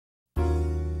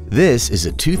This is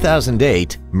a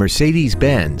 2008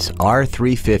 Mercedes-Benz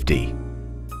R350.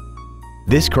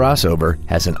 This crossover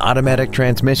has an automatic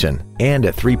transmission and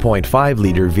a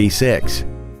 3.5-liter V6.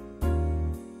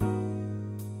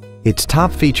 Its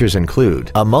top features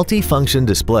include a multi-function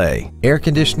display, air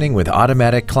conditioning with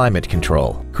automatic climate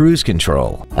control, cruise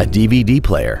control, a DVD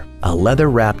player, a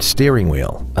leather-wrapped steering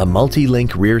wheel, a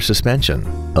multi-link rear suspension,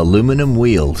 aluminum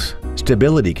wheels,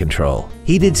 stability control,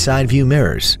 heated side view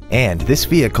mirrors, and this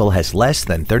vehicle has less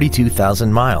than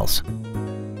 32,000 miles.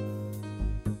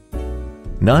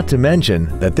 Not to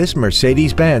mention that this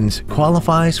Mercedes-Benz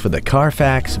qualifies for the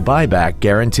Carfax buyback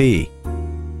guarantee.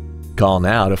 Call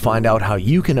now to find out how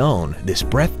you can own this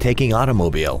breathtaking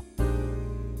automobile.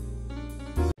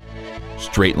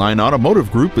 Straight Line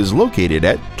Automotive Group is located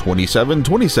at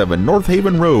 2727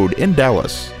 Northaven Road in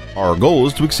Dallas. Our goal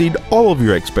is to exceed all of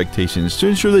your expectations to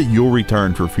ensure that you'll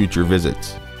return for future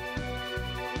visits.